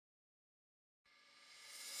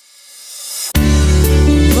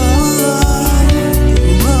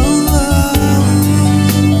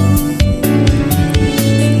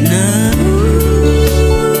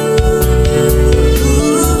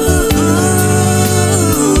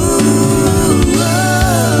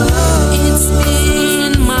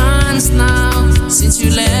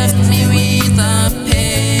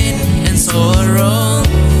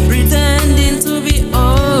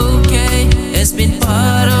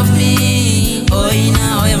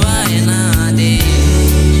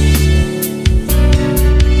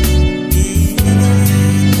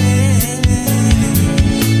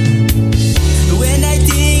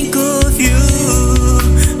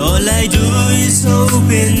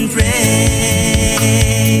and pray,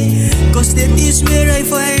 'cause that is where I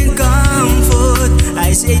find comfort.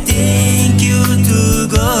 I say thank you to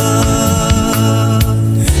God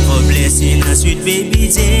for blessing us with baby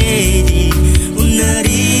JD.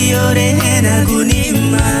 Unari orena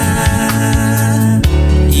gunima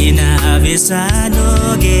ina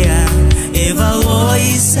avesano gea eva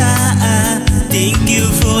oisa. Thank you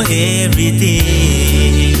for everything.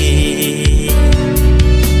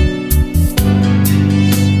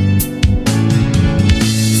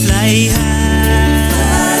 Fly high,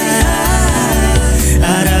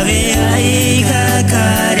 arave aiga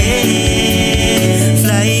kare.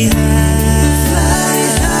 Fly high,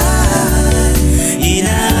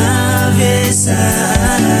 ina avesa.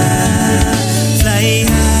 Fly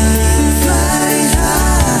high,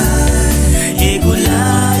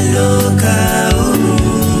 egulalo kau.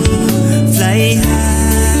 Fly high,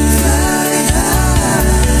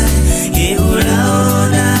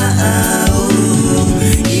 egulaona au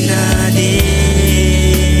inade.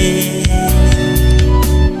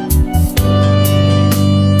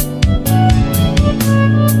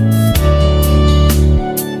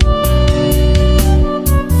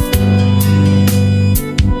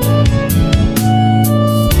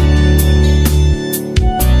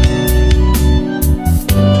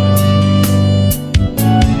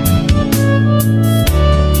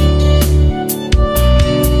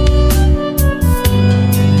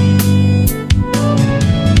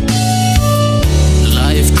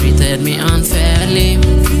 Me unfairly,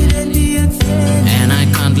 and I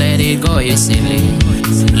can't let it go easily.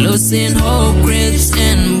 Losing hope creeps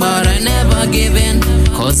in, but I never give in,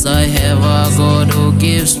 'cause I have a God who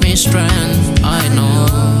gives me strength. I know